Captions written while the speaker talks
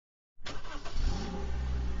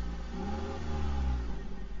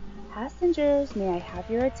Passengers, may I have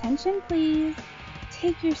your attention, please?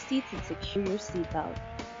 Take your seats and secure your seatbelt.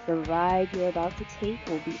 The ride you're about to take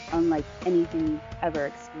will be unlike anything you've ever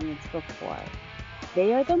experienced before.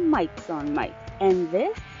 They are the mics on mics, and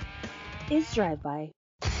this is Drive By.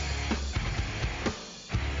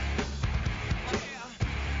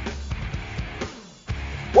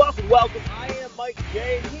 Welcome. I am Mike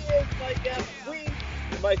J. He is Mike F. We,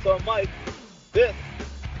 the Mics on Mike. This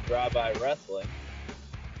is Drive By Wrestling.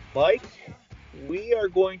 Mike, we are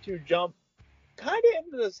going to jump kind of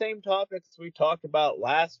into the same topics we talked about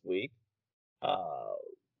last week.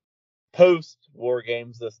 Post War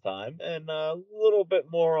Games this time, and a little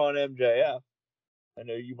bit more on MJF. I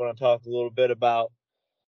know you want to talk a little bit about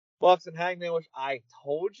Bucks and Hangman, which I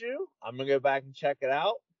told you. I'm going to go back and check it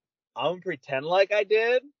out. I'm going to pretend like I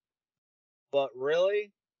did. But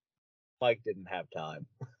really, Mike didn't have time.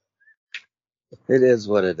 It is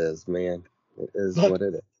what it is, man. It is what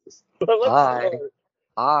it is. But let's start.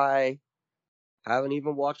 I haven't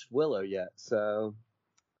even watched Willow yet, so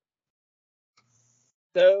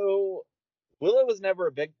Willow was never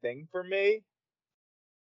a big thing for me.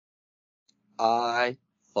 I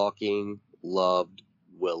fucking loved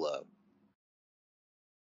Willow.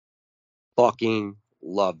 Fucking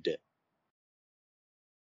loved it.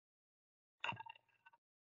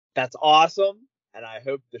 That's awesome, and I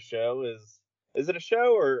hope the show is it a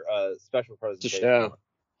show or a special presentation?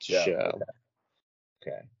 It's a show.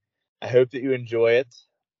 Okay. I hope that you enjoy it.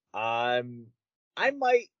 I'll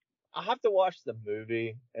have to watch the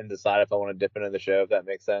movie and decide if I want to dip into the show, if that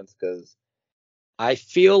makes sense, because I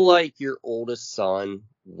feel like your oldest son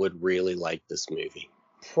would really like this movie.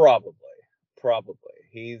 Probably.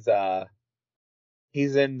 He's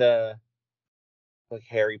into like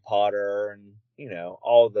Harry Potter and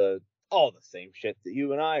all the same shit that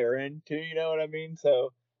you and I are into, you know what I mean?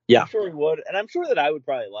 So yeah, I'm sure he would, and I'm sure that I would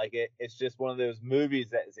probably like it. It's just one of those movies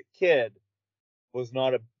that as a kid was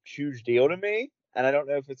not a huge deal to me, and I don't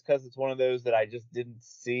know if it's because it's one of those that I just didn't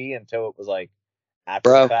see until it was like after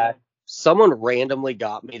the fact. Someone randomly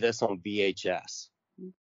got me this on VHS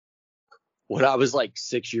when I was like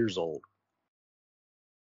 6 years old.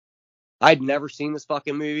 I'd never seen this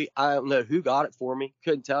fucking movie. I don't know who got it for me.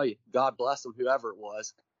 Couldn't tell you. God bless them, whoever it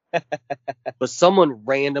was. But someone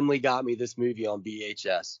randomly got me this movie on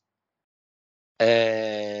VHS.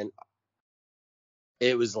 And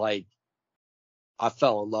it was like, I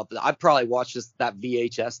fell in love with it. I probably watched that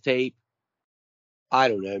VHS tape, I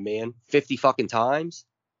don't know, man, 50 fucking times.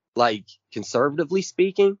 Like, conservatively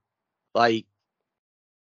speaking. Like,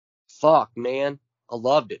 fuck, man. I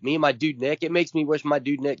loved it. Me and my dude Nick, it makes me wish my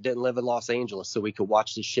dude Nick didn't live in Los Angeles so we could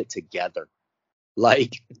watch this shit together.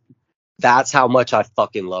 Like, that's how much I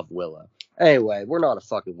fucking love Willow. Anyway, we're not a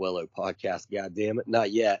fucking Willow podcast, goddammit.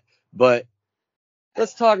 Not yet. But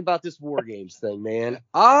let's talk about this War Games thing, man.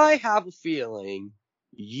 I have a feeling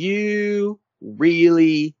you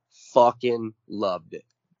really fucking loved it.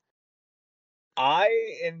 I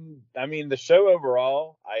mean, the show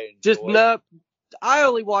overall, I enjoyed. I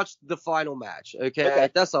only watched the final match, okay?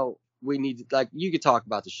 That's all we need. Like, you could talk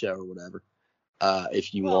about the show or whatever,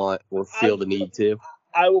 if you want or feel the need to.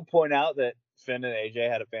 I will point out that Finn and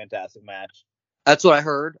AJ had a fantastic match. That's what I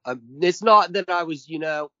heard. It's not that I was,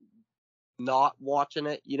 not watching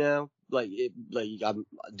it, like I'm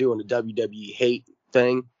doing a WWE hate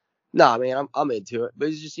thing. Nah, man, I'm into it. But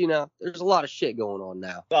it's just, there's a lot of shit going on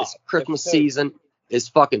now. It's Christmas season. It's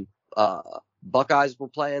fucking Buckeyes were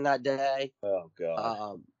playing that day. Oh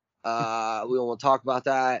god. We don't want to talk about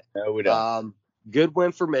that. No, we don't. Good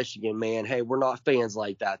win for Michigan, man. Hey, we're not fans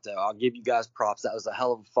like that though. I'll give you guys props. That was a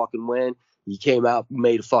hell of a fucking win. You came out,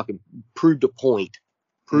 proved a point.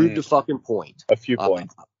 Proved a fucking point. A few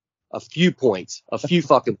points. A few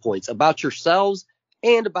fucking points about yourselves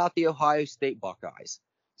and about the Ohio State Buckeyes.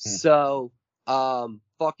 So,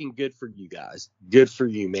 fucking good for you guys. Good for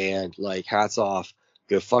you, man. Like, hats off.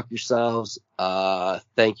 Go fuck yourselves.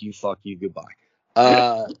 Thank you. Fuck you. Goodbye.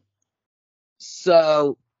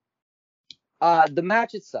 So, the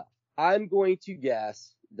match itself, I'm going to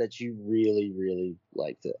guess that you really, really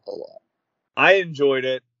liked it a lot. I enjoyed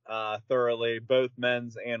it thoroughly, both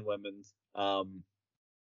men's and women's.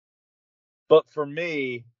 But for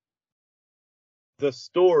me, the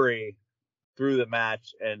story through the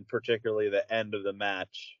match, and particularly the end of the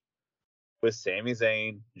match, with Sami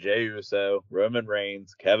Zayn, Jey Uso, Roman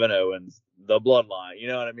Reigns, Kevin Owens, the Bloodline. You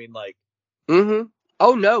know what I mean? Like,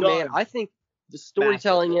 Oh no, man! I think the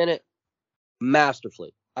storytelling in it,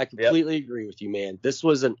 masterfully. I completely agree with you, man. This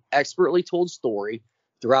was an expertly told story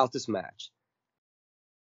throughout this match.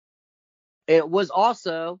 And it was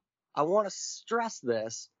also, I want to stress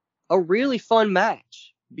this, a really fun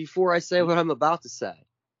match. before I say what I'm about to say.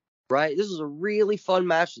 Right? This was a really fun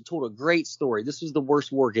match that told a great story. This was the worst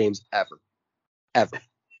War Games ever. Ever.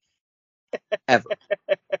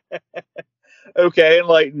 Okay,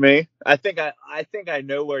 enlighten me. I think I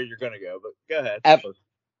know where you're gonna go, but go ahead.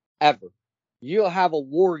 Ever. You'll have a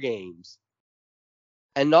War Games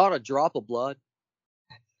and not a drop of blood.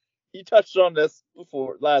 You touched on this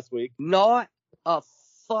before last week. Not a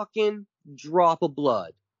fucking drop of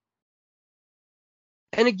blood.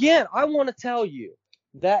 And again, I want to tell you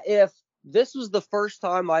that if this was the first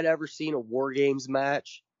time I'd ever seen a War Games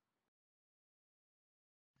match,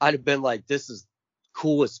 I'd have been like, this is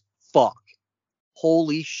cool as fuck.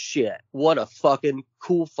 Holy shit. What a fucking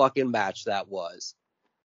cool fucking match that was.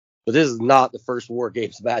 But this is not the first War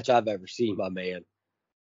Games match I've ever seen, my man.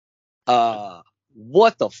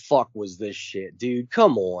 What the fuck was this shit, dude?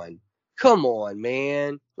 Come on,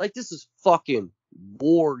 man. Like, this is fucking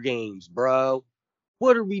War Games, bro.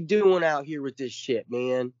 What are we doing out here with this shit,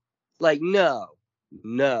 man? Like, no.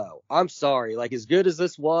 I'm sorry. Like, as good as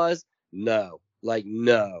this was, no. Like,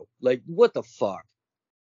 what the fuck?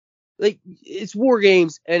 Like, it's War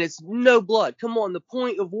Games and it's no blood. Come on, the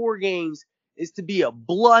point of War Games is to be a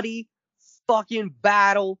bloody fucking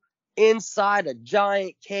battle inside a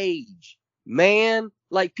giant cage. Man,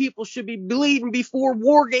 like, people should be bleeding before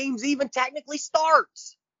War Games even technically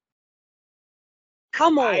starts.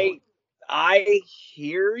 Come on. I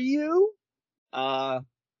hear you. Well,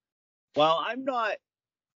 I'm not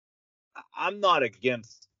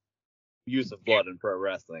against use of blood in pro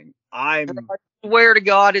wrestling. I swear to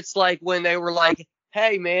God, it's like when they were like,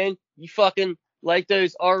 hey, man, you fucking like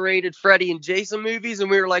those R-rated Freddy and Jason movies? And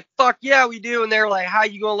we were like, fuck yeah, we do. And they were like, how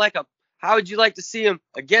would you like to see them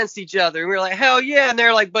against each other? And we were like, hell yeah. And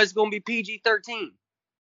they're like, but it's going to be PG-13.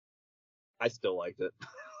 I still liked it.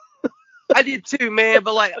 I did too, man.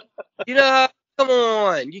 But like, come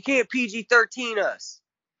on. You can't PG-13 us.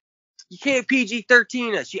 You can't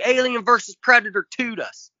PG-13 us. You Alien versus Predator 2'd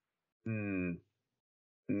us.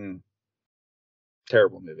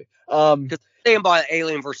 Terrible movie. Because Stand By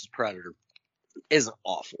Alien versus Predator isn't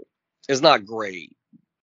awful. It's not great,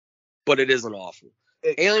 but it isn't awful.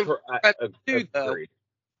 Alien versus Predator 2, though,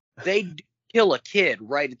 they kill a kid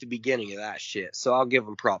right at the beginning of that shit. So I'll give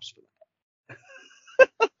them props for that.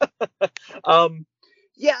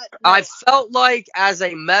 Yeah. I felt like as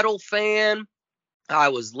a metal fan, I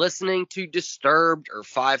was listening to Disturbed or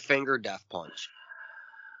Five Finger Death Punch.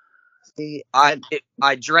 See, I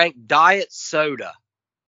drank diet soda.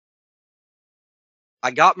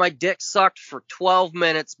 I got my dick sucked for 12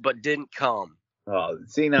 minutes, but didn't come. Oh,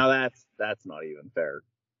 see, now that's not even fair.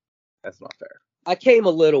 That's not fair. I came a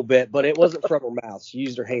little bit, but it wasn't from her mouth. She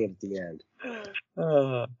used her hand at the end.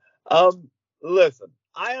 Listen,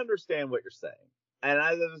 I understand what you're saying, and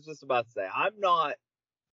I was just about to say, I'm not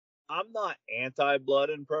anti-blood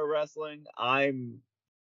in pro wrestling. I'm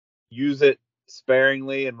use it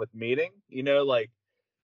sparingly and with meaning.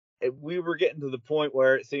 We were getting to the point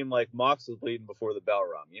where it seemed like Mox was bleeding before the bell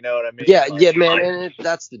rung. You know what I mean? Yeah, man, and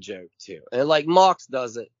that's the joke too. And like Mox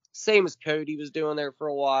does it, same as Cody was doing there for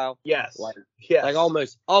a while. Yes. Like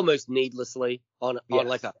almost needlessly on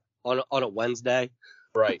a Wednesday.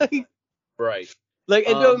 Right. Right. Like,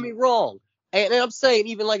 and don't get me wrong, and I'm saying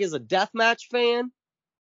even like as a deathmatch fan,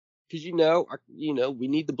 because we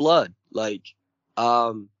need the blood. Like,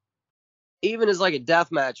 even as like a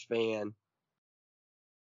deathmatch fan.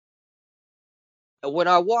 When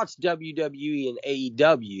I watch WWE and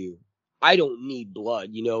AEW, I don't need blood.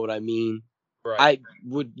 You know what I mean? Right. I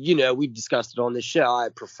would, we've discussed it on this show. I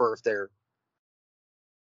prefer if there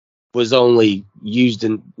was only used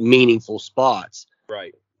in meaningful spots.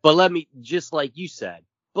 Right. But let me, just like you said,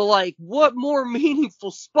 but like, what more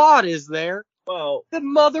meaningful spot is there? Well, than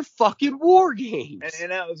motherfucking War Games.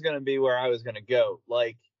 And that was going to be where I was going to go.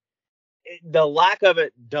 Like, the lack of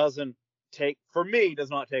it does not take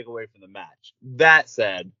away from the match. That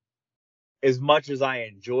said, as much as I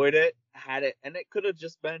enjoyed it, and it could have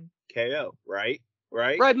just been KO, right?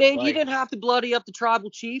 Right, man. Like, you didn't have to bloody up the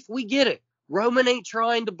tribal chief. We get it. Roman ain't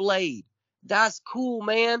trying to blade. That's cool,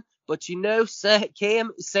 man. But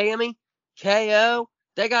Sammy, KO,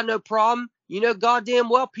 they got no problem. Goddamn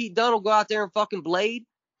well Pete Dunne will go out there and fucking blade.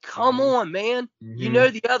 Come on, man.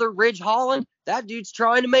 Mm-hmm. The other Ridge Holland, that dude's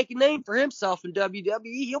trying to make a name for himself in WWE.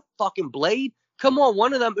 He'll fucking blade. Come on,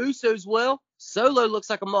 one of them Usos will. Solo looks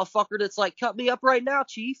like a motherfucker that's like, cut me up right now,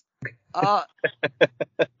 Chief.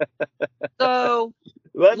 So,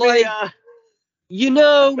 man,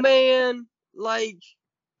 like,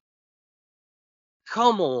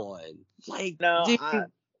 come on. Like, no, dude,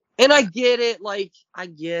 and I get it, like, I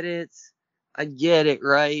get it,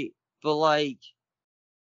 right? But, like,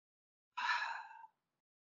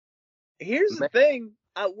 here's the thing.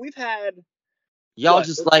 We've had Y'all what?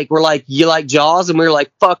 just like, we're like, you like Jaws? And we were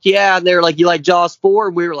like, fuck yeah. And they're like, you like Jaws 4?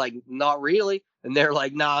 And we were like, not really. And they're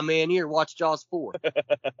like, nah, man, here, watch Jaws 4.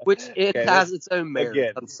 Which it Okay, has its own merit.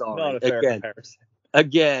 again, I'm sorry. not a fair comparison.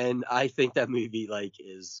 Again, I think that movie like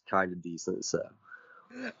is kind of decent. So,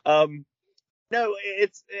 no,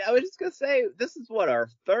 it's. I was just gonna say this is what our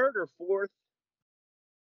third or fourth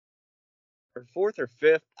or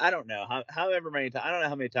fifth. I don't know. However many times. I don't know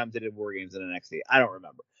how many times they did War Games in NXT. I don't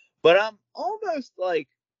remember. But I'm almost like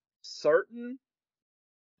certain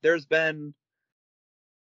there's been,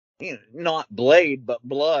 not Blade, but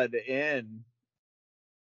blood in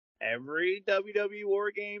every WWE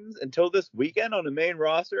War Games until this weekend on the main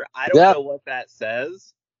roster. I don't yeah. know what that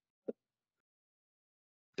says.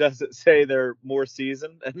 Does it say they're more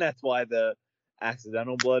seasoned and that's why the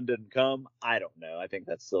accidental blood didn't come? I don't know. I think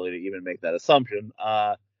that's silly to even make that assumption.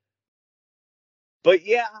 But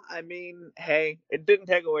yeah, I mean, hey, it didn't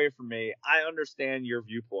take away from me. I understand your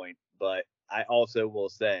viewpoint, but I also will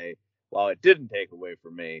say, while it didn't take away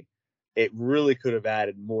from me, it really could have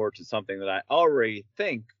added more to something that I already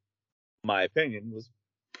think, my opinion, was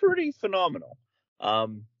pretty phenomenal.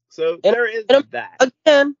 So And, there is and that.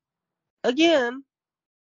 again,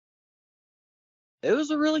 it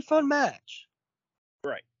was a really fun match.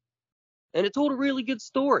 Right. And it told a really good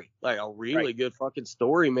story. Like a really Right. good fucking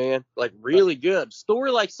story, man. Like really good. Story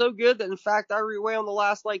like so good that in fact I rewound the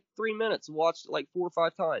last like 3 minutes and watched it like 4 or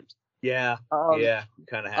 5 times. Yeah. You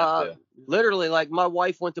kind of have to. Literally, like my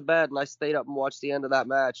wife went to bed and I stayed up and watched the end of that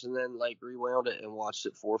match and then like rewound it and watched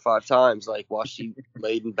it 4 or 5 times, like while she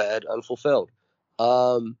laid in bed unfulfilled.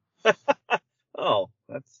 Oh,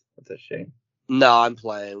 that's a shame. No, I'm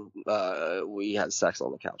playing. We had sex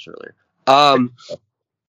on the couch earlier.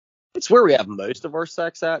 It's where we have most of our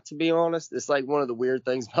sex at, to be honest. It's like one of the weird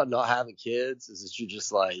things about not having kids is that you're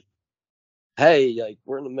just like, hey, like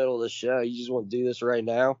we're in the middle of the show. You just want to do this right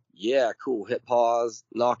now? Yeah, cool. Hit pause,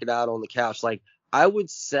 knock it out on the couch. Like I would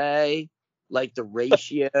say like the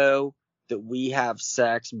ratio that we have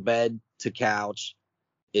sex bed to couch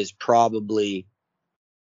is probably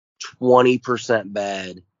 20%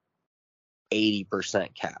 bed,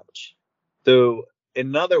 80% couch. So,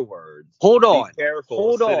 in other words, Hold on. be careful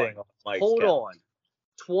Hold sitting on. on Mike's Hold couch. on.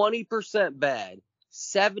 20% bed,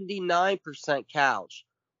 79% couch,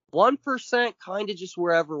 1% kind of just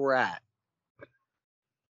wherever we're at.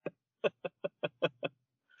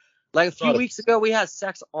 Like a few weeks ago, we had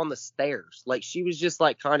sex on the stairs. Like she was just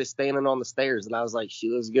like kind of standing on the stairs, and I was like, she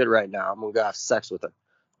looks good right now. I'm gonna go have sex with her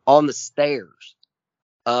on the stairs.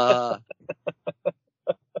 What?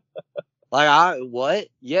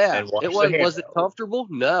 Yeah. It was it comfortable?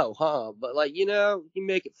 No, huh? But like, you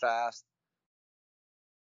make it fast.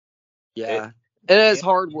 Yeah. And it is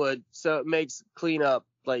hardwood, so it makes cleanup,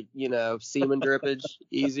 like, semen drippage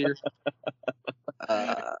easier.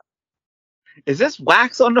 Is this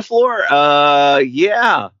wax on the floor?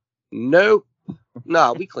 Yeah. Nope.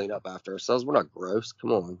 No, we clean up after ourselves. We're not gross.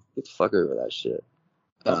 Come on. Get the fuck over that shit.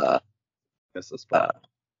 That's a spot.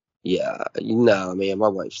 Yeah. No, man, my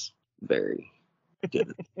wife's very good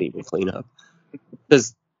at semen cleanup.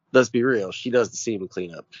 Because, let's be real, she does the semen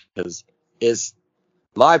cleanup because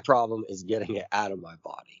my problem is getting it out of my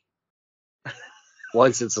body.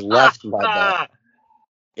 Once it's left my body,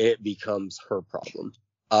 it becomes her problem.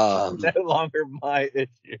 No longer my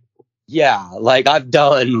issue. Yeah, like I've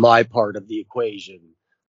done my part of the equation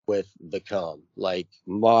with the cum. Like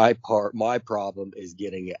my problem is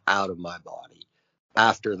getting it out of my body.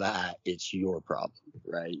 After that, it's your problem,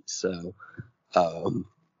 right? So, and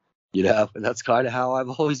that's kind of how I've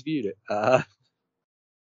always viewed it.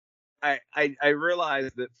 I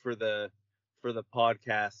realize that for the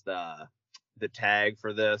podcast, the tag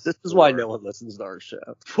for this is why no one listens to our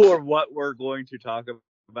show. For what we're going to talk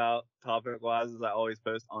about topic-wise, as I always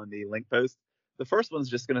post on the link post, the first one's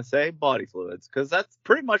just going to say body fluids, because that's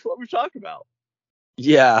pretty much what we've talked about.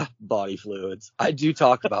 Yeah, body fluids. I do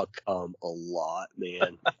talk about cum a lot,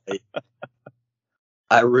 man.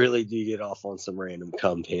 I really do get off on some random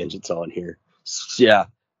cum tangents on here. Yeah.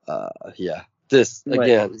 Yeah. This,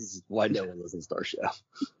 again, is why no one listens to our show.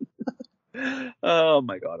 Oh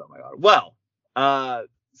my god. Well,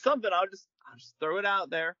 something I'll just throw it out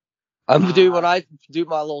there. I'm gonna do when I do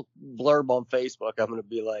my little blurb on Facebook. I'm gonna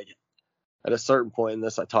be like, at a certain point in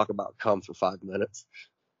this, I talk about cum for 5 minutes.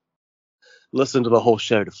 Listen to the whole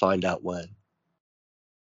show to find out when.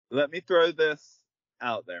 Let me throw this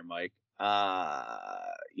out there, Mike.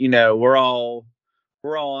 We're all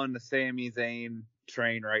on the Sami Zayn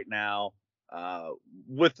train right now,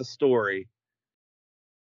 with the story,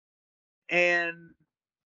 and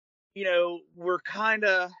we're kind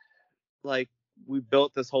of like we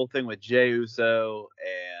built this whole thing with Jey Uso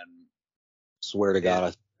and Swear to God, I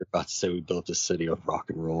was about to say we built this city of rock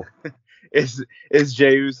and roll. is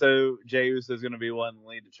Jey Uso is going to be one to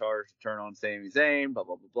lead the charge to turn on Sami Zayn, blah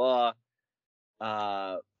blah blah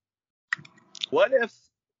blah. What if,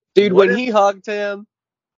 dude, when he hugged him,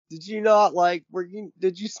 did you not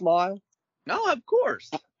did you smile? No, of course.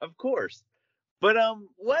 But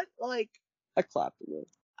what, like, I clapped again.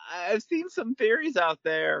 I've seen some theories out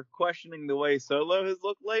there questioning the way Solo has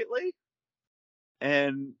looked lately,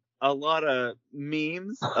 and a lot of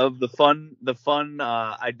memes of the fun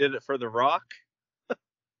I did it for The Rock.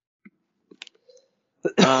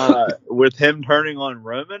 With him turning on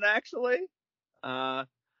Roman, actually.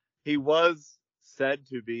 He was said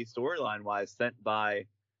to be, storyline wise, sent by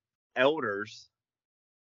elders,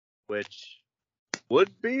 which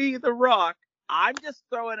would be The Rock. I'm just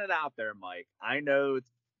throwing it out there, Mike. I know it's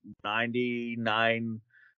 98%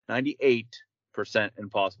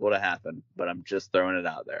 impossible to happen, but I'm just throwing it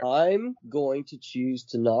out there. I'm going to choose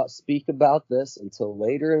to not speak about this until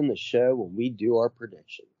later in the show when we do our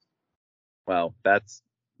predictions. Well, that's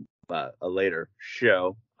a later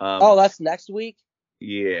show. That's next week?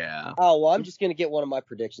 Yeah. Oh, well, I'm just going to get one of my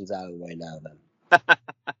predictions out of the way now then.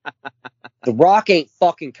 The Rock ain't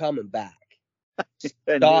fucking coming back.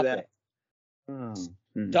 Stop it.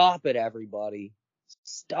 Stop it, everybody.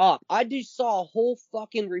 Stop. I just saw a whole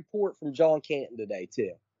fucking report from John Canton today,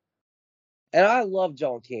 too. And I love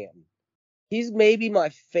John Canton. He's maybe my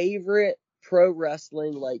favorite pro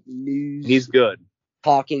wrestling, news. He's good.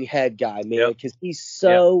 Talking head guy, man, because he's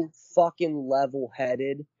so fucking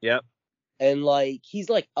level-headed. Yep. And, he's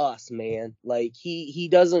like us, man. He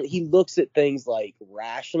looks at things,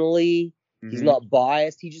 rationally. Mm-hmm. He's not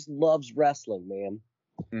biased. He just loves wrestling, man.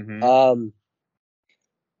 Mm-hmm.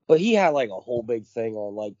 But he had, a whole big thing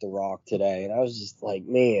on, The Rock today. And I was just like,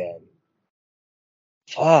 man,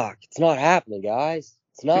 fuck, it's not happening, guys.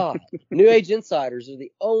 It's not. New Age Insiders are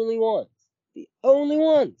the only ones. The only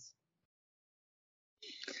ones.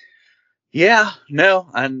 Yeah, no.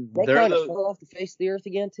 And they kind of fell off the face of the earth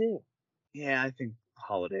again, too. Yeah, I think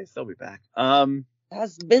holidays, they'll be back. It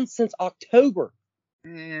has been since October.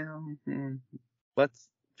 Yeah.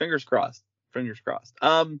 Fingers crossed.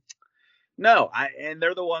 No, and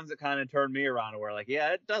they're the ones that kind of turned me around and were like,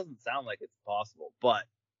 yeah, it doesn't sound like it's possible, but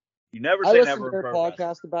you never say never. I listened to their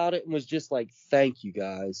podcast about it and was just like, thank you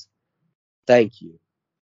guys. Thank you.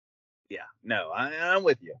 Yeah, no, I'm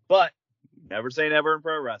with you, but never say never in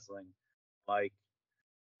pro wrestling.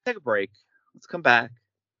 Take a break. Let's come back.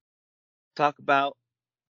 Talk about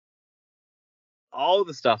all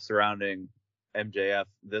the stuff surrounding MJF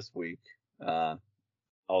this week.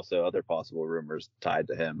 Also, other possible rumors tied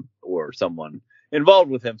to him or someone involved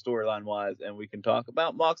with him storyline wise, and we can talk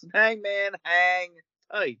about Mox and Hangman. Hang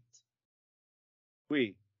tight.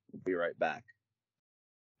 We will be right back.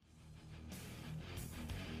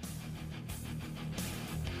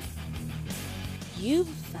 You've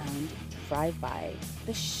found Drive-By,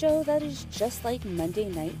 the show that is just like Monday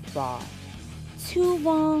Night Raw. Too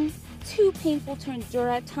long, too painful to endure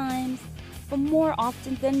at times, but more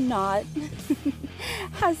often than not,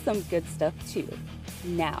 has some good stuff too.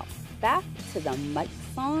 Now, back to the Mics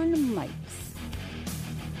on Mics.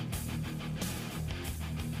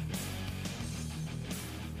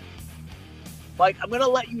 Mike, I'm going to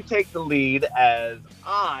let you take the lead as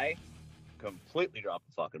I completely dropped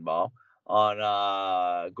the fucking ball on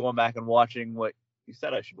going back and watching what you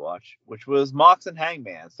said I should watch, which was Mox and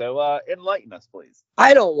Hangman. So enlighten us, please.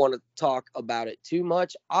 I don't want to talk about it too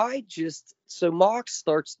much. So Mox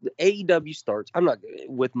starts, the AEW starts. I'm not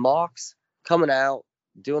with Mox coming out,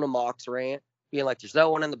 doing a Mox rant, being like, there's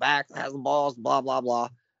no one in the back that has the balls, blah, blah, blah.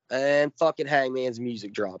 And fucking Hangman's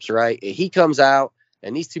music drops, right? And he comes out,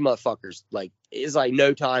 and these two motherfuckers, it's like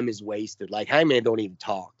no time is wasted. Hangman don't even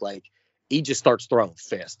talk. He just starts throwing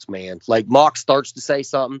fists, man. Mox starts to say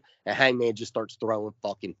something, and Hangman just starts throwing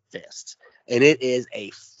fucking fists. And it is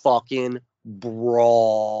a fucking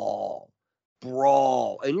brawl.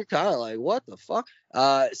 And you're kind of like, what the fuck?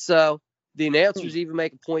 So the announcers even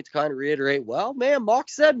make a point to kind of reiterate, well, man,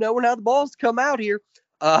 Mox said no one had the balls to come out here.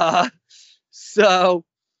 So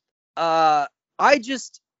I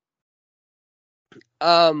just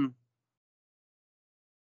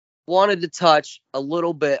wanted to touch a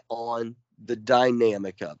little bit on the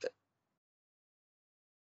dynamic of it.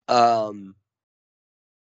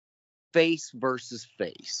 Face versus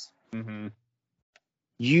face. Mm-hmm.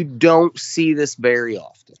 You don't see this very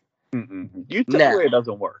often. Typically, it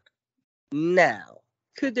doesn't work. Now,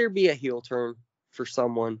 could there be a heel turn for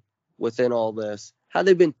someone within all this? Have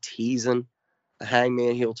they been teasing a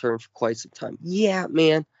Hangman heel turn for quite some time? Yeah,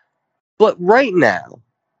 man. But right now,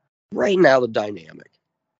 the dynamic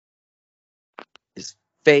is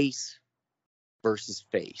face versus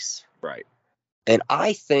face. Right. And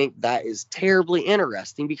I think that is terribly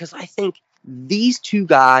interesting because I think these two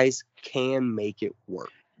guys can make it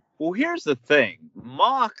work. Well, here's the thing.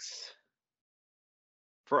 Mox,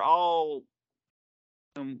 for all,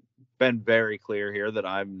 been very clear here that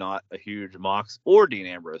I'm not a huge Mox or Dean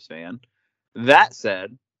Ambrose fan. That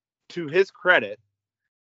said, to his credit,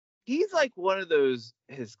 he's like one of those,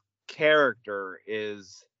 his character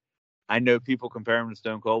is, I know people compare him to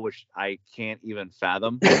Stone Cold, which I can't even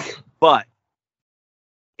fathom. But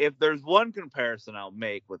if there's one comparison I'll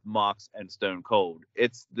make with Mox and Stone Cold,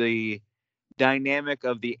 it's the dynamic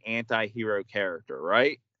of the anti-hero character,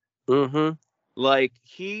 right? Mm-hmm. Like,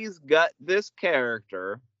 he's got this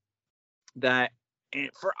character that,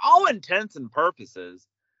 for all intents and purposes,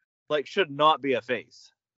 like, should not be a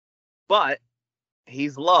face. But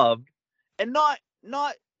he's loved, and not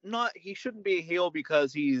he shouldn't be a heel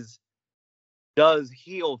because he's does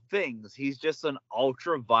heel things. He's just an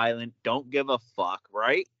ultra violent, don't give a fuck,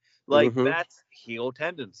 right? Like, that's heel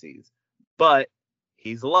tendencies. But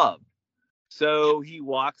he's loved. So he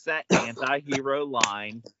walks that anti-hero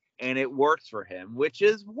line, and it works for him, which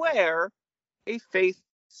is where a face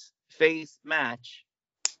match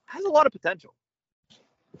has a lot of potential.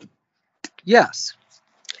 Yes,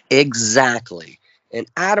 exactly. And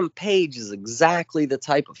Adam Page is exactly the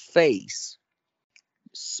type of face,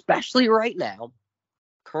 especially right now,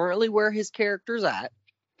 currently where his character's at,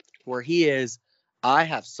 where he is, I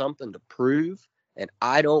have something to prove, and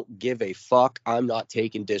I don't give a fuck. I'm not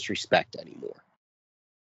taking disrespect anymore.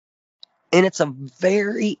 And it's a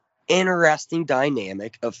very interesting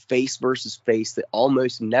dynamic of face versus face that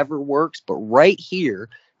almost never works. But right here,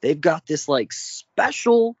 they've got this like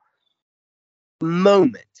special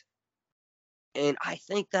moment. And I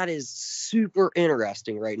think that is super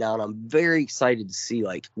interesting right now. And I'm very excited to see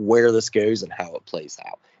like where this goes and how it plays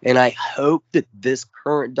out. And I hope that this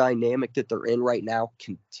current dynamic that they're in right now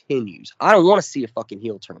continues. I don't want to see a fucking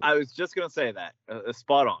heel turn. I was just going to say that.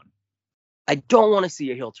 Spot on. I don't want to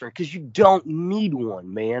see a heel turn because you don't need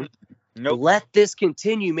one, man. Nope. Let this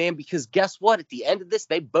continue, man, because guess what? At the end of this,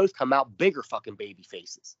 they both come out bigger fucking baby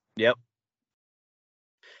faces. Yep.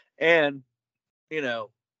 And, you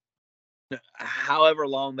know, however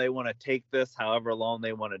long they want to take this, however long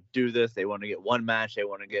they want to do this, they want to get one match, they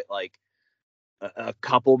want to get like a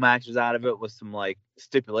couple matches out of it with some like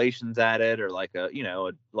stipulations added, or like a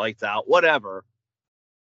lights out, whatever.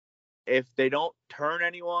 If they don't turn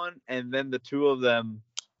anyone and then the two of them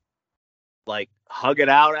like hug it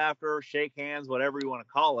out after, shake hands, whatever you want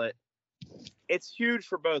to call it, it's huge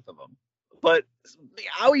for both of them. But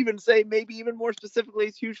I'll even say maybe even more specifically,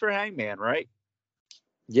 it's huge for Hangman, right?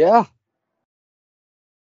 Yeah.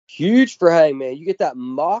 Huge for Hangman. You get that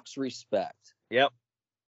Mox respect. Yep.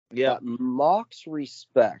 That Mox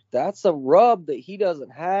respect. That's a rub that he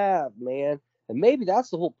doesn't have, man. And maybe that's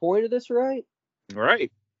the whole point of this, right?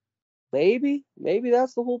 Right. Maybe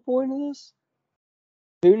that's the whole point of this.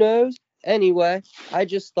 Who knows? Anyway, I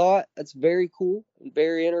just thought that's very cool and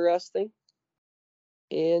very interesting.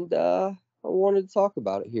 And I wanted to talk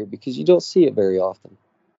about it here because you don't see it very often.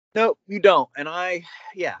 No, you don't. And I'm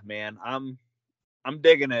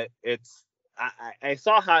digging it. I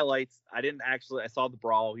saw highlights. I saw the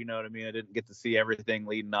brawl, you know what I mean? I didn't get to see everything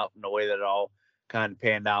leading up in the way that it all kind of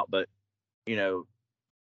panned out, but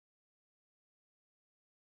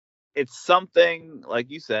it's something, like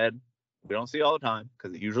you said, we don't see all the time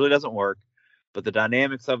because it usually doesn't work, but the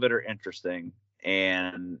dynamics of it are interesting.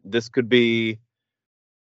 And this could be,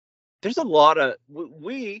 there's a lot of,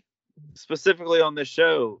 we specifically on this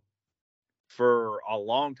show for a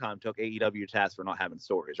long time took AEW task for not having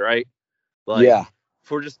stories, right? Like, yeah.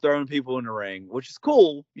 For just throwing people in the ring, which is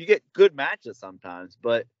cool. You get good matches sometimes,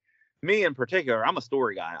 but me in particular, I'm a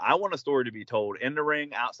story guy. I want a story to be told in the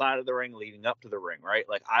ring, outside of the ring, leading up to the ring, right?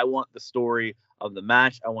 Like, I want the story of the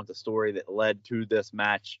match. I want the story that led to this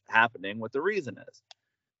match happening, what the reason is.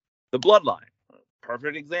 The Bloodline,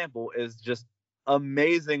 perfect example, is just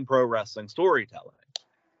amazing pro wrestling storytelling.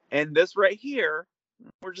 And this right here,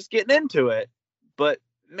 we're just getting into it. But,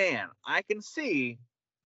 man, I can see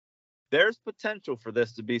there's potential for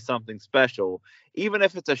this to be something special, even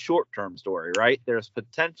if it's a short-term story, right? There's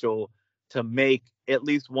potential to make at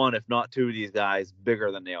least one, if not two of these guys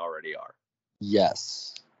bigger than they already are.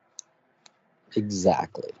 Yes.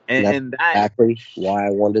 Exactly. And that's exactly why I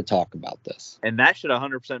wanted to talk about this. And that should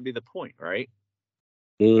 100% be the point, right?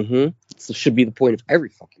 Mm-hmm. This should be the point of every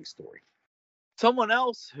fucking story. Someone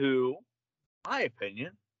else who, in my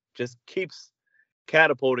opinion, just keeps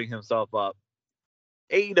catapulting himself up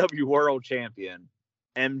AEW World Champion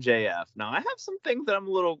MJF. Now, I have some things that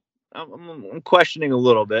I'm questioning a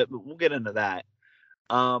little bit, but we'll get into that.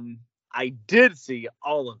 I did see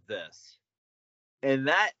all of this, and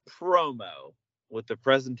that promo with the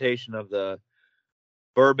presentation of the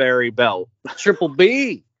Burberry belt. Triple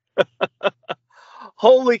B.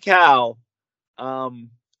 Holy cow. All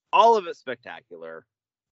of it spectacular.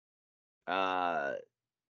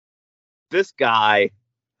 This guy,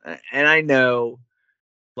 and I know,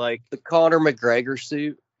 like, The Conor McGregor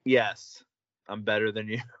suit. yes, I'm better than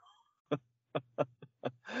you.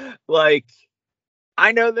 Like,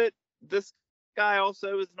 I know that this guy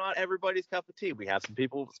also is not everybody's cup of tea. We have some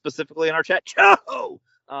people specifically in our chat, Joe,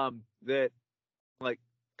 that, like,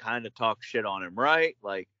 kind of talk shit on him, right?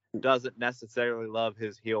 Like, doesn't necessarily love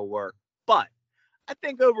his heel work. But I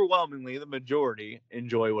think overwhelmingly the majority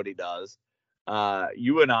enjoy what he does.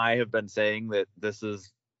 You and I have been saying that this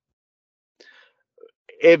is,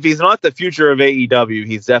 if he's not the future of AEW,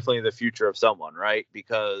 he's definitely the future of someone, right?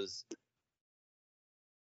 Because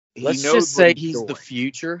Let's just say he's the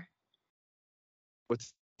future.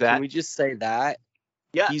 What's that? Can we just say that?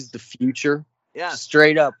 Yeah. He's the future. Yeah.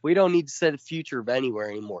 Straight up. We don't need to say the future of anywhere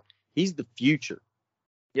anymore. He's the future.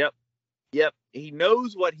 Yep. He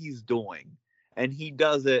knows what he's doing, and he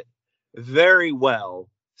does it very well,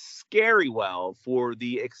 scary well for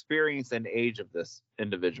the experience and age of this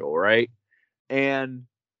individual, right? And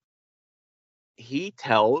he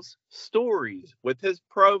tells stories with his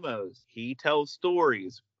promos. He tells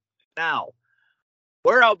stories. Now,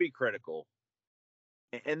 where I'll be critical,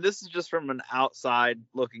 and this is just from an outside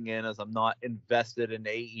looking in, as I'm not invested in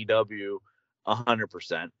AEW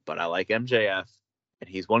 100%, but I like MJF, and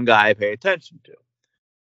he's one guy I pay attention to.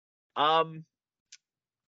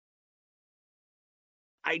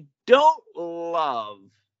 I don't love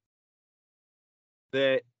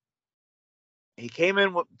that he came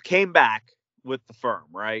back with the firm,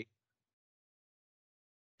 right?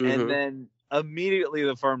 Mm-hmm. And then immediately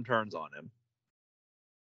the firm turns on him.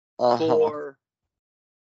 Uh-huh.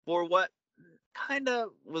 For what kind of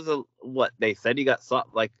was what they said he got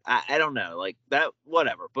like, I don't know, like that,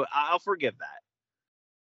 whatever, but I'll forgive that.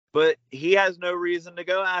 But he has no reason to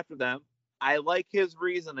go after them. I like his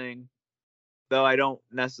reasoning, though I don't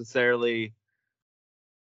necessarily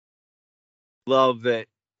love that.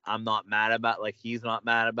 I'm not mad about, like, he's not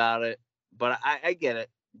mad about it, but I get it.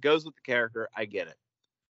 Goes with the character. I get it.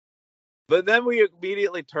 But then we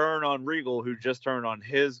immediately turn on Regal, who just turned on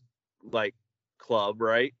his, like, club,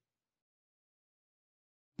 right?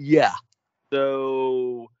 Yeah.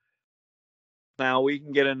 So now we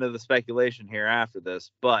can get into the speculation here after this,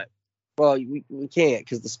 but well, we can't,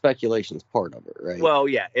 because the speculation is part of it, right? Well,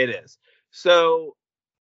 yeah, it is. So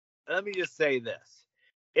let me just say this.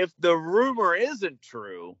 If the rumor isn't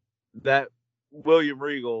true that William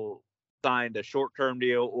Regal signed a short-term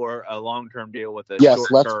deal or a long-term deal with a short-term,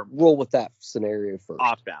 let's roll with that scenario first.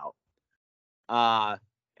 Opt-out.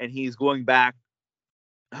 And he's going back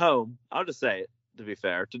home, I'll just say it, to be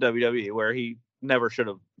fair, to WWE, where he never should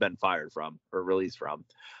have been fired from or released from.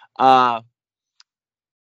 Then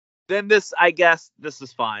I guess this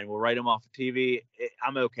is fine. We'll write him off of TV.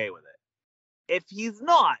 I'm okay with it. If he's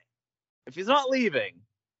not leaving,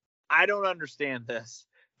 I don't understand this,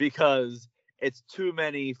 because it's too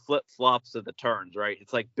many flip-flops of the turns, right?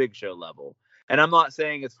 It's like Big Show level. And I'm not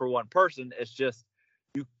saying it's for one person. It's just,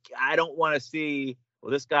 I don't want to see,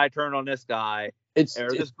 well, this guy turned on this guy, this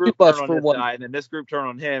group turned on this guy, and then this group turned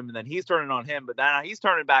on him, and then he's turning on him, but now he's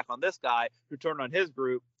turning back on this guy who turned on his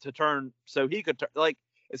group to turn so he could turn. Like,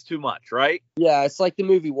 it's too much, right? Yeah, it's like the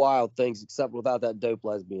movie Wild Things, except without that dope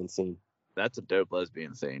lesbian scene. That's a dope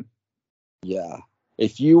lesbian scene. Yeah.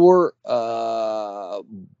 If you were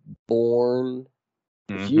born,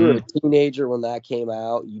 if you were a teenager when that came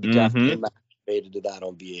out, you definitely masturbated to that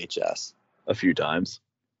on VHS. A few times.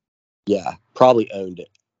 Yeah, probably owned it.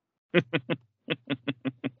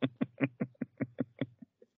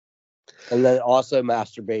 And then also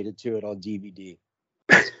masturbated to it on DVD.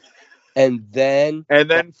 And then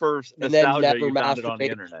for nostalgia, you found it on the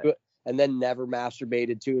internet. And then never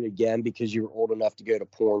masturbated to it again because you were old enough to go to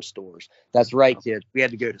porn stores. That's right, kids. We had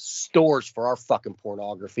to go to stores for our fucking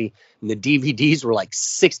pornography. And the DVDs were like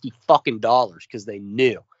 $60 because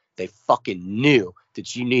they fucking knew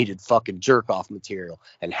that you needed fucking jerk off material.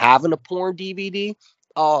 And having a porn DVD,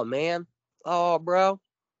 oh man, oh bro,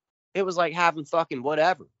 it was like having fucking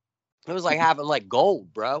whatever. It was like having like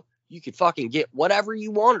gold, bro. You could fucking get whatever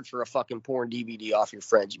you wanted for a fucking porn DVD off your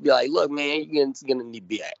friends. You'd be like, look, man, you're gonna need to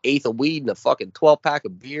be an eighth of weed and a fucking 12-pack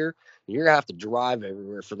of beer. And you're gonna have to drive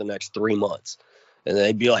everywhere for the next 3 months. And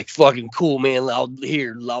they'd be like, fucking cool, man. Let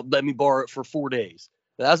me borrow it for 4 days.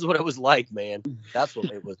 That's what it was like, man. That's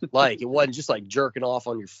what it was like. It wasn't just like jerking off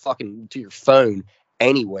on your fucking to your phone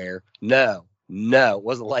anywhere. No, it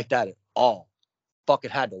wasn't like that at all.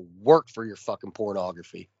 Fucking had to work for your fucking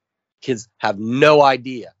pornography. Kids have no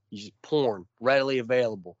idea. You just porn readily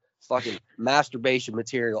available. Fucking masturbation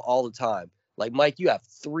material all the time. Like Mike, you have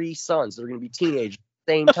 3 sons that are gonna be teenagers at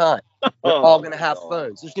the same time. They're all gonna have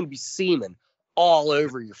phones. There's gonna be semen all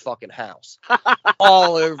over your fucking house.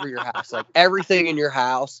 All over your house. Like everything in your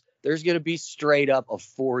house, there's going to be straight up a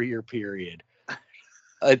 4-year period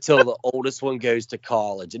until the oldest one goes to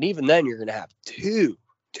college. And even then, you're going to have two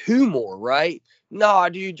more, right? Nah,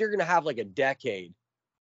 dude, you're going to have like a decade.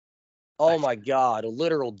 Oh my God, a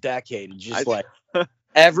literal decade. Just like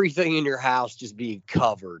everything in your house just being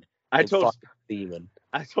covered. I told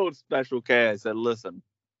Special K, I said, listen,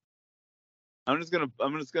 I'm just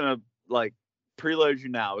gonna like preload you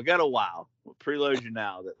now. We got a while. We'll preload you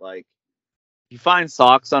now that like you find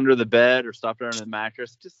socks under the bed or stuff under the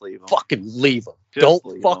mattress, just leave them. Fucking leave them. Don't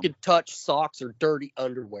fucking touch socks or dirty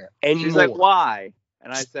underwear anymore. She's like, why?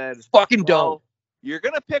 And I said, fucking don't. You're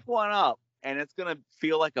gonna pick one up and it's gonna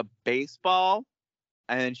feel like a baseball.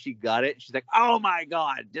 And then she got it. She's like, oh my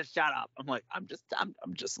God, just shut up. I'm like, I'm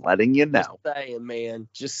just letting you know. Just saying, man.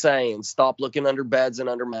 Just saying. Stop looking under beds and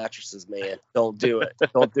under mattresses, man. Don't do it.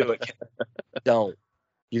 Don't do it. Don't.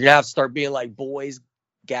 You're going to have to start being like, boys,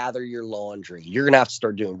 gather your laundry. You're going to have to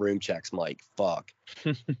start doing room checks, Mike. Fuck.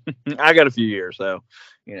 I got a few years, so,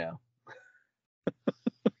 you know.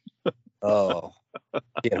 Oh,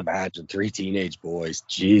 can't imagine 3 teenage boys.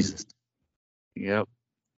 Jesus. Yep.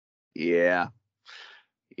 Yeah.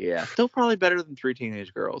 Yeah. Still probably better than 3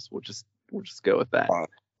 teenage girls. We'll just go with that. Oh,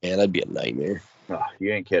 man, that'd be a nightmare. Oh,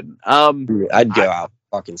 you ain't kidding. I'd go out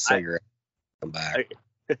fucking cigarette. Come back.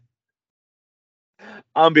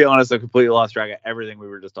 I'll be honest, I completely lost track of everything we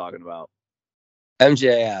were just talking about.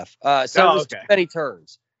 MJF. Too many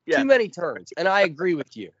turns. Yeah. Too many turns. And I agree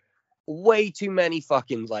with you. Way too many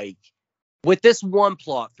fucking, like, with this one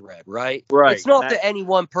plot thread, right? Right. It's not that any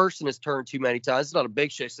one person has turned too many times. It's not a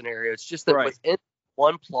Big Show scenario. It's just that within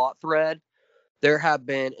one plot thread, there have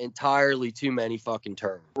been entirely too many fucking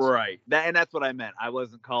turns. Right. And that's what I meant. I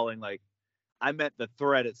wasn't calling, like, I meant the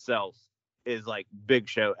thread itself is like Big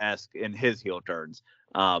Show-esque in his heel turns,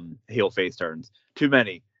 heel face turns. Too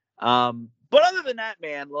many. But other than that,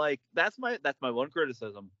 man, like that's my one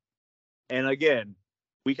criticism. And again,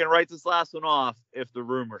 we can write this last one off if the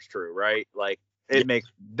rumor's true, right? Like it makes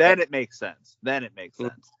sense. Then it makes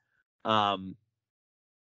sense. But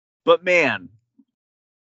man,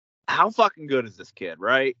 how fucking good is this kid,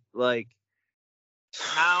 right? Like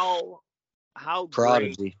how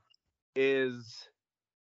Prodigy. great is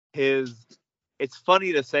his, it's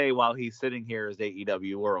funny to say while he's sitting here as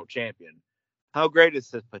AEW World Champion, how great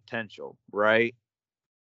is his potential, right?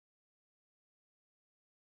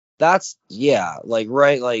 That's, yeah, like,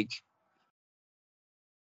 right, like,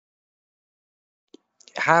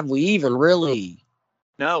 have we even really?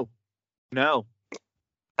 No.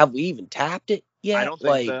 Have we even tapped it yet? I don't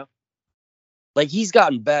think so. Like, he's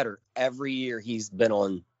gotten better every year he's been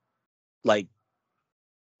on, like,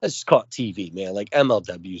 let's just call it TV, man. Like,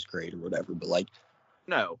 MLW is great or whatever, but, like.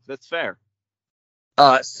 No, that's fair.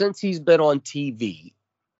 Since he's been on TV,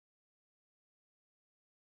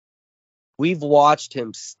 we've watched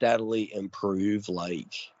him steadily improve,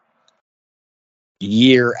 like,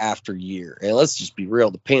 year after year. And let's just be real,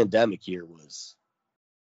 the pandemic year was,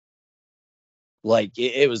 like,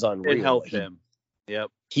 it was unreal. It helped him. Yep.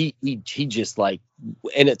 He just, like,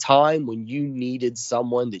 in a time when you needed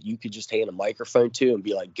someone that you could just hand a microphone to and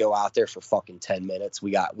be like, go out there for fucking 10 minutes.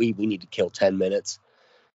 We need to kill 10 minutes.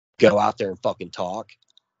 Go out there and fucking talk.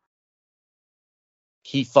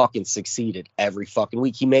 He fucking succeeded every fucking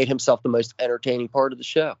week. He made himself the most entertaining part of the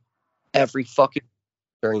show every fucking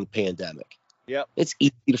during the pandemic. Yep. It's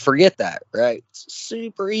easy to forget that, right? It's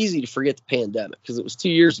super easy to forget the pandemic because it was 2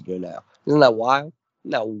 years ago now. Isn't that wild?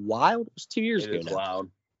 Isn't that wild? It was 2 years ago now.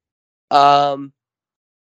 Wild.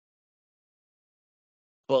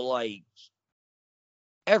 But like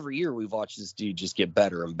every year we've watched this dude just get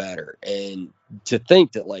better and better, and to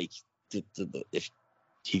think that like if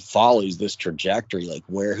he follows this trajectory, like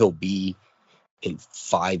where he'll be in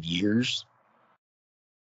 5 years,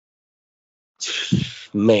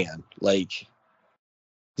 man, like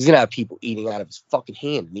he's gonna have people eating out of his fucking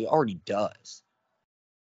hand, and he already does.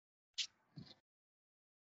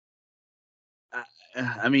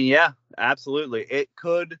 I mean, yeah, absolutely. It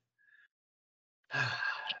could.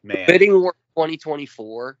 Man. Bidding War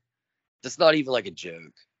 2024, that's not even like a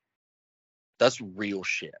joke. That's real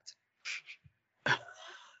shit.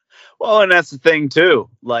 Well, and that's the thing too.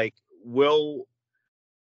 Like, will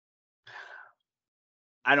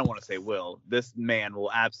I don't want to say will. This man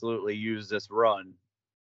will absolutely use this run,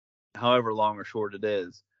 however long or short it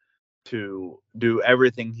is, to do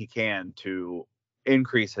everything he can to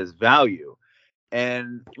increase his value.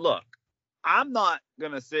 And look, I'm not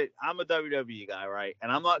going to I'm a WWE guy, right?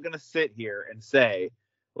 And I'm not going to sit here and say,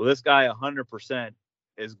 well, this guy 100%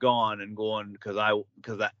 is gone and going because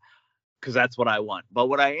that's what I want. But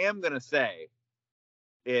what I am going to say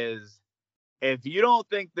is, if you don't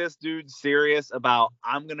think this dude's serious about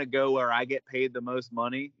I'm going to go where I get paid the most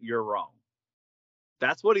money, you're wrong.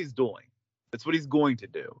 That's what he's doing. That's what he's going to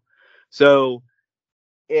do. So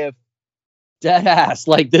if Dead ass.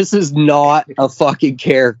 Like, this is not a fucking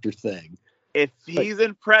character thing. If he's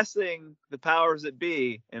impressing the powers that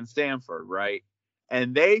be in Stanford, right,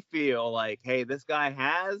 and they feel like, hey, this guy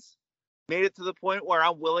has made it to the point where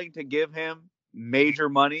I'm willing to give him major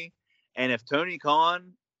money, and if Tony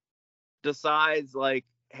Khan decides, like,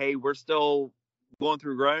 hey, we're still going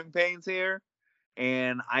through growing pains here,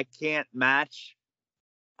 and I can't match,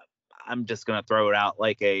 I'm just going to throw it out,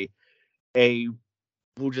 like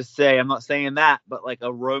we'll just say, I'm not saying that, but like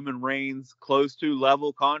a Roman Reigns close to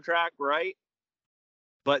level contract, right?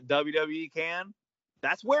 But WWE can,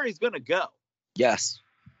 that's where he's going to go. Yes.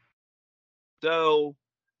 So,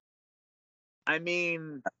 I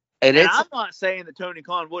mean, and I'm not saying that Tony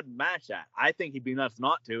Khan wouldn't match that. I think he'd be nuts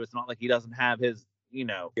not to. It's not like he doesn't have his,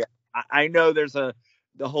 Yeah. I know there's the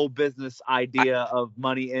whole business idea of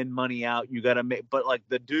money in, money out. You got to make, but like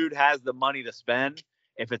the dude has the money to spend.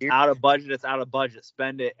 If it's out of budget, it's out of budget.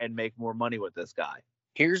 Spend it and make more money with this guy.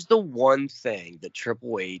 Here's the one thing that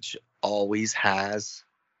Triple H always has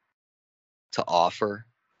to offer.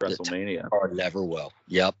 WrestleMania. Or never will.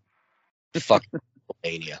 Yep. Fucking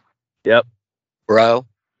WrestleMania. Yep. Bro,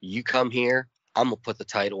 you come here, I'm going to put the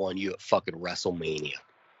title on you at fucking WrestleMania.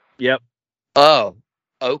 Yep. Oh,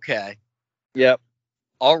 okay. Yep.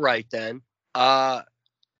 All right, then.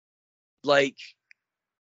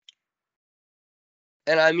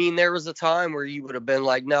 And I mean, there was a time where you would have been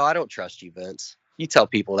like, no, I don't trust you, Vince. You tell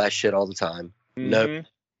people that shit all the time. Mm-hmm. No.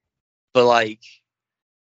 But like,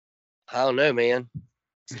 I don't know, man.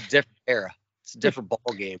 It's a different era. It's a different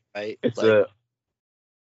ball game, right? It's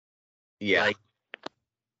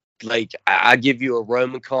Like I give you a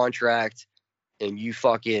Roman contract and you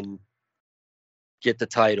fucking get the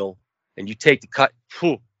title and you take the cut.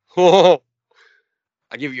 I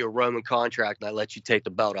give you a Roman contract and I let you take the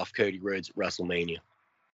belt off Cody Rhodes at WrestleMania.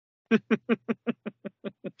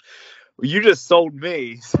 You just sold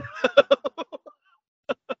me.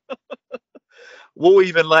 We'll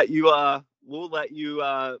even let you I'm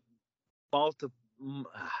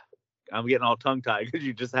getting all tongue tied because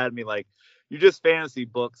you just had me like, you just fantasy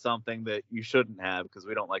book something that you shouldn't have, because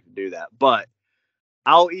we don't like to do that. But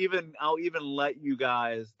I'll even let you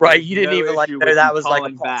guys. Right, you didn't even like know that was like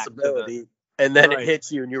a possibility, and then it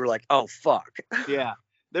hits you, and you were like, "Oh fuck." Yeah,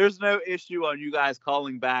 there's no issue on you guys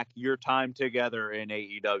calling back your time together in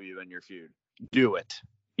AEW and your feud. Do it.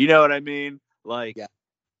 You know what I mean? Like, yeah.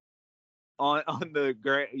 On the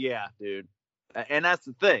great, yeah, dude. And that's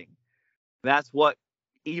the thing. That's what,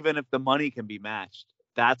 even if the money can be matched,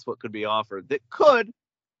 that's what could be offered. That could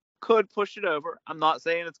push it over. I'm not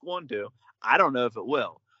saying it's going to. I don't know if it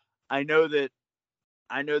will. I know that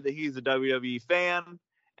he's a WWE fan,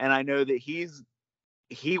 and I know that he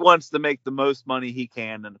wants to make the most money he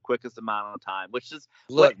can in the quickest amount of time, which is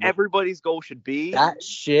what everybody's goal should be. That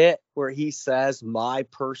shit where he says, "My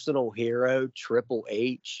personal hero, Triple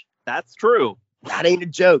H." That's true. That ain't a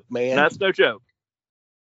joke, man. That's no joke.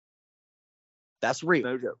 That's real.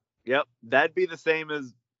 No joke. Yep. That'd be the same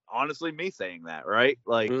as, honestly, me saying that, right?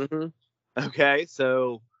 Like, Okay,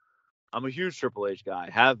 so I'm a huge Triple H guy.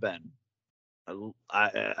 Have been.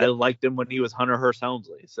 I liked him when he was Hunter Hearst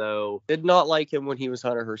Helmsley. So did not like him when he was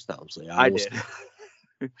Hunter Hearst Helmsley. I did.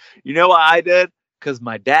 You know why I did? Because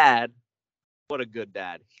my dad, what a good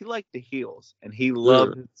dad. He liked the heels, and he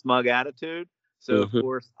loved his smug attitude. So of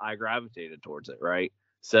course I gravitated towards it, right?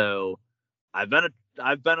 So I've been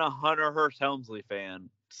a Hunter Hearst Helmsley fan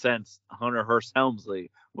since Hunter Hearst Helmsley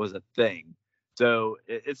was a thing. So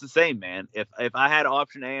it's the same, man. If I had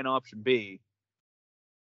option A and option B,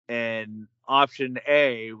 and option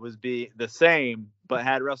A was the same, but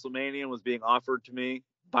had WrestleMania and was being offered to me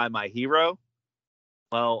by my hero,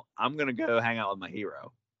 well, I'm gonna go hang out with my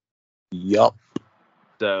hero. Yup.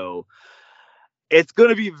 So it's going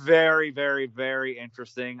to be very, very, very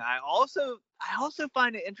interesting. I also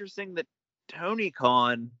find it interesting that Tony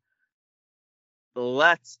Khan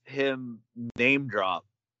lets him name drop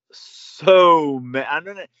so many. I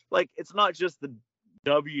don't know, like, it's not just the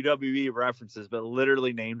WWE references, but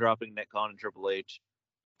literally name dropping Nick Khan and Triple H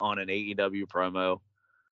on an AEW promo.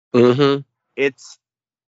 Mm-hmm. It's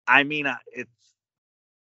a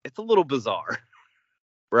little bizarre,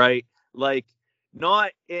 right? Like,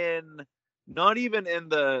 not even in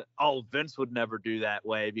the, oh, Vince would never do that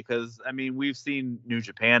way, because I mean, we've seen New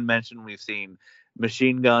Japan mentioned, we've seen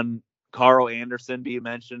Machine Gun Carl Anderson be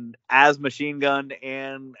mentioned as Machine Gun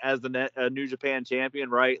and as the New Japan champion,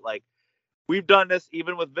 right? Like, we've done this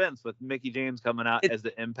even with Vince, with Mickie James coming out as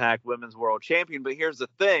the Impact Women's World Champion. But here's the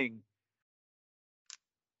thing.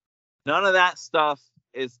 None of that stuff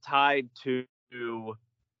is tied to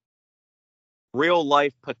real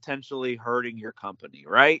life potentially hurting your company,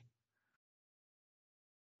 right?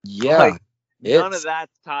 Yeah. Like, none of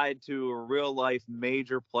that's tied to a real life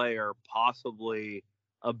major player possibly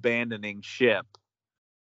abandoning ship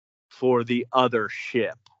for the other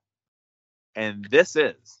ship. And this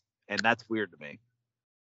is. And that's weird to me.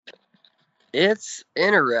 It's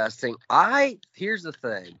interesting. Here's the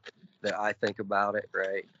thing that I think about it,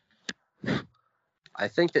 right? I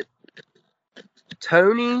think that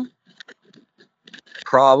Tony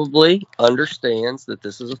probably understands that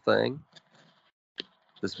this is a thing.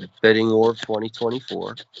 This bidding war of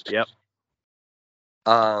 2024. Yep.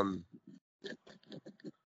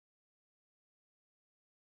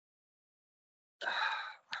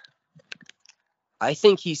 I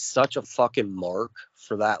think he's such a fucking mark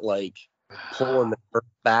for that, like, pulling the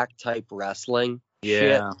curtain back type wrestling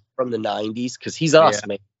shit from the 90s, because he's us,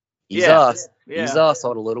 man. He's us. Yeah. He's us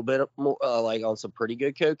on a little bit more, like, on some pretty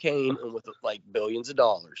good cocaine and with, like, billions of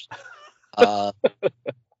dollars.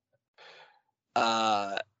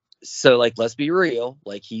 So, like, let's be real.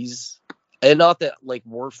 Like, and not that, like,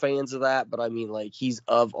 we're fans of that, but I mean, like, he's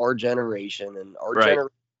of our generation, and our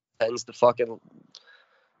generation tends to fucking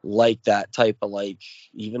like that type of, like,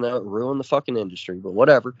 even though it ruined the fucking industry, but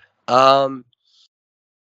whatever.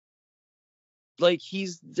 Like, he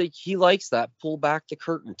likes that pull back the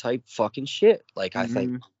curtain type fucking shit. Like, I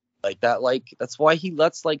think like that, like, that's why he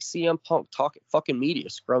lets, like, CM Punk talk at fucking media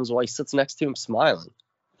scrums while he sits next to him smiling.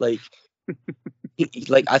 Like,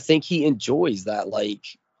 like, I think he enjoys that,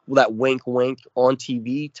 like, that wink wink on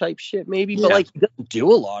TV type shit, maybe, but like, he doesn't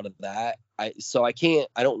do a lot of that. I can't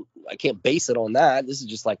base it on that. This is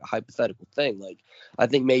just like a hypothetical thing. Like, I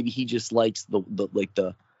think maybe he just likes the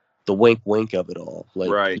wink wink of it all.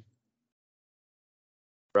 Like,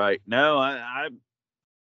 right. No,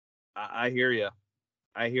 I hear you.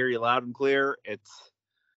 I hear you loud and clear. It's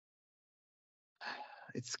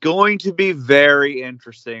going to be very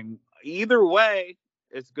interesting. Either way,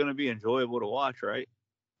 it's going to be enjoyable to watch, right?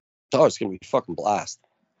 Oh, it's going to be a fucking blast.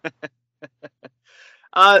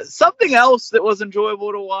 Something else that was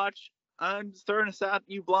enjoyable to watch. I'm just throwing this out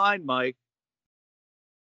you blind, Mike.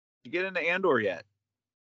 Did you get into Andor yet?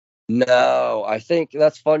 No, I think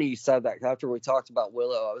that's funny you said that. After we talked about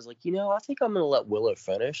Willow, I was like, I think I'm going to let Willow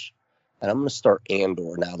finish, and I'm going to start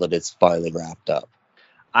Andor now that it's finally wrapped up.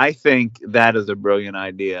 I think that is a brilliant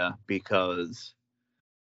idea, because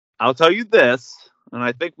I'll tell you this, and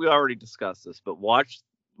I think we already discussed this, but watch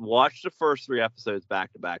the first 3 episodes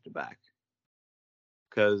back to back to back.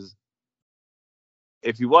 Because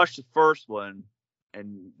if you watch the first one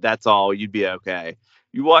and that's all, you'd be okay.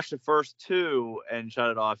 You watch the first 2 and shut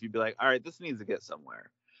it off, you'd be like, all right, this needs to get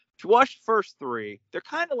somewhere. If you watch the first 3, they're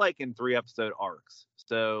kind of like in 3-episode arcs.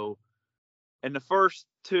 So, and the first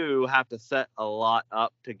 2 have to set a lot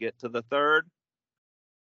up to get to the third.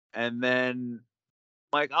 And then,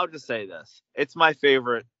 Mike, I'll just say this. It's my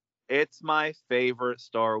favorite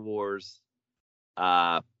Star Wars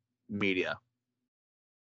media.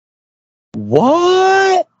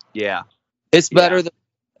 What? Yeah. It's better than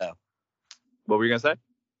Mando. What were you going to say?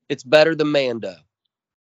 It's better than Mando.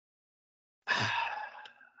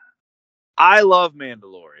 I love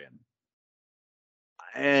Mandalorian.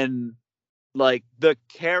 And, like, the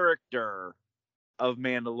character of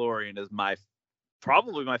Mandalorian is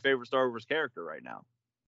probably my favorite Star Wars character right now.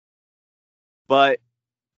 But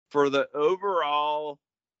for the overall,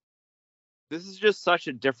 this is just such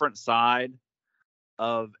a different side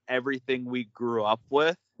of everything we grew up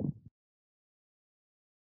with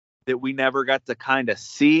that we never got to kind of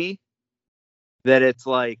see, that it's,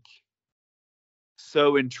 like,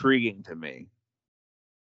 so intriguing to me.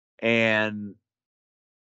 And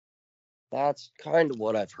that's kind of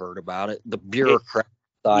what I've heard about it. The bureaucrat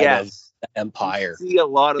side of the Empire. You see a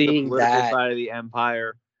lot of the political side of the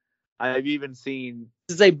Empire. I've even seen...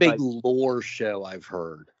 This is a big lore show, I've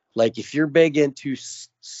heard. Like, if you're big into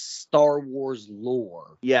Star Wars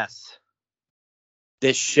lore... Yes.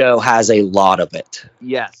 This show has a lot of it.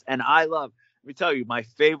 Yes, and let me tell you, my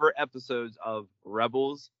favorite episodes of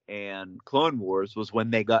Rebels and Clone Wars was when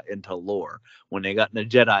they got into lore, when they got into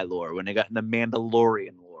Jedi lore, when they got into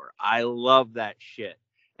Mandalorian lore. lore. I love that shit.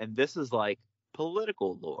 And this is like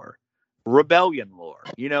political lore, rebellion lore.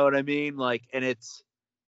 You know what I mean? Like, and it's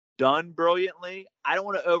done brilliantly. I don't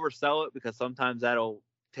want to oversell it because sometimes that'll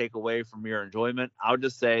take away from your enjoyment. I'll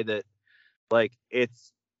just say that, like,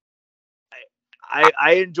 it's,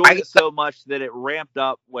 I enjoyed it so much that it ramped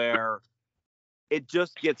up where it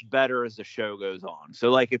just gets better as the show goes on. So,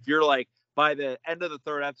 like, if you're like, by the end of the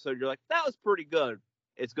third episode, you're like, that was pretty good,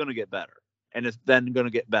 it's going to get better. And it's then going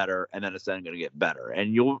to get better, and then it's then going to get better.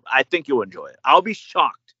 And I think you'll enjoy it. I'll be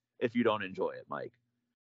shocked if you don't enjoy it, Mike.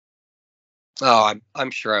 Oh,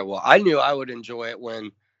 I'm sure I will. I knew I would enjoy it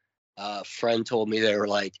when a friend told me, they were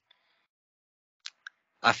like,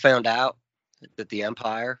 I found out that the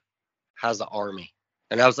Empire has an army.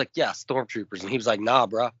 And I was like, yeah, stormtroopers. And he was like, nah,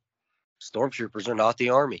 bro. Stormtroopers are not the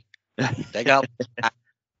army. They got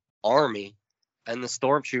army, and the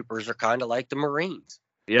stormtroopers are kind of like the Marines.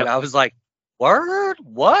 Yep. And I was like, word?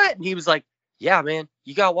 What? And he was like, yeah, man,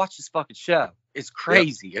 you gotta watch this fucking show. It's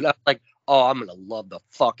crazy. Yep. And I was like, oh, I'm gonna love the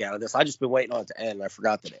fuck out of this. I just been waiting on it to end, and I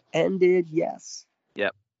forgot that it ended. Yes.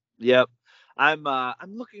 Yep. I'm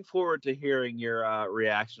looking forward to hearing your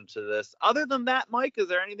reaction to this. Other than that, Mike, is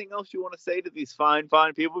there anything else you want to say to these fine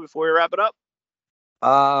people before we wrap it up?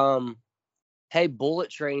 Hey,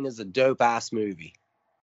 Bullet Train is a dope ass movie.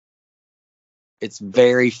 It's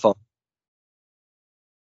very fun.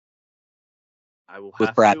 I will With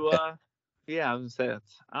have Brad to. Yeah, I was gonna say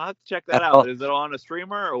I'll have to check that out. Is it on a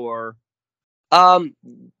streamer or? I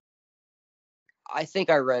think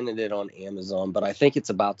I rented it on Amazon, but I think it's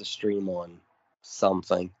about to stream on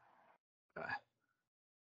something.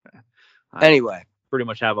 Anyway, pretty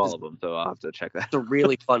much have all of them, so I'll have to check that. It's a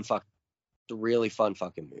really fun fucking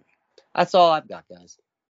movie. That's all I've got, guys.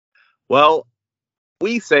 Well,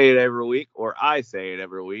 we say it every week, or I say it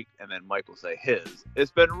every week, and then Mike will say his.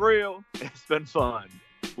 It's been real. It's been fun.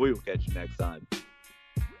 We will catch you next time.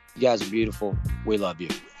 You guys are beautiful. We love you.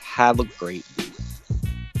 Have a great week.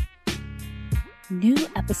 New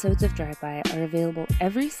episodes of Drive-By are available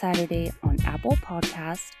every Saturday on Apple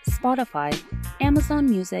Podcasts, Spotify, Amazon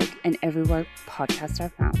Music, and everywhere podcasts are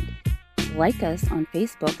found. Like us on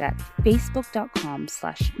Facebook at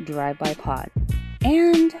facebook.com/drivebypod,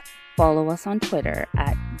 and follow us on Twitter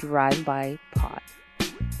at drivebypod.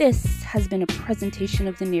 This has been a presentation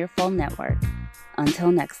of the Nearfall Network.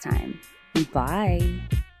 Until next time, bye.